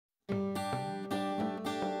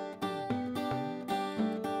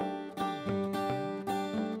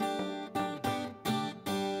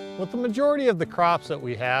With the majority of the crops that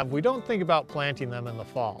we have, we don't think about planting them in the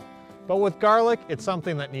fall. But with garlic, it's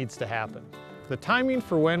something that needs to happen. The timing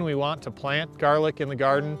for when we want to plant garlic in the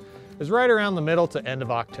garden is right around the middle to end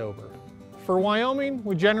of October. For Wyoming,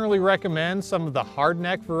 we generally recommend some of the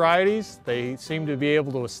hardneck varieties. They seem to be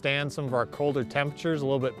able to withstand some of our colder temperatures a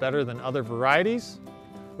little bit better than other varieties.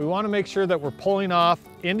 We want to make sure that we're pulling off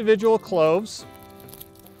individual cloves,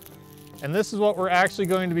 and this is what we're actually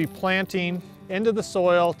going to be planting into the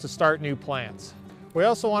soil to start new plants. We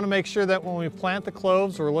also want to make sure that when we plant the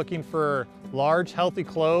cloves, we're looking for large, healthy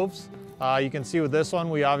cloves. You can see with this one,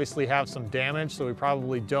 we obviously have some damage, so we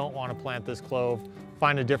probably don't want to plant this clove.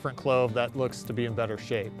 Find a different clove that looks to be in better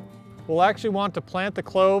shape. We'll actually want to plant the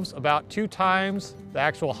cloves about 2 times the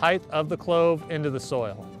actual height of the clove into the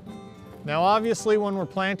soil. Now obviously when we're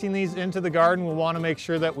planting these into the garden, we'll want to make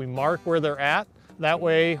sure that we mark where they're at. That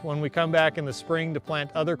way when we come back in the spring to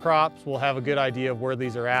plant other crops, we'll have a good idea of where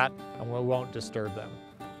these are at and we won't disturb them.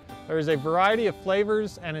 There is a variety of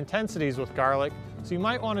flavors and intensities with garlic, so you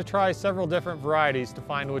might want to try several different varieties to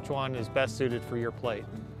find which one is best suited for your plate.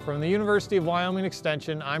 From the University of Wyoming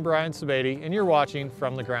Extension, I'm Brian Sabady, and you're watching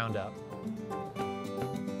From the Ground Up.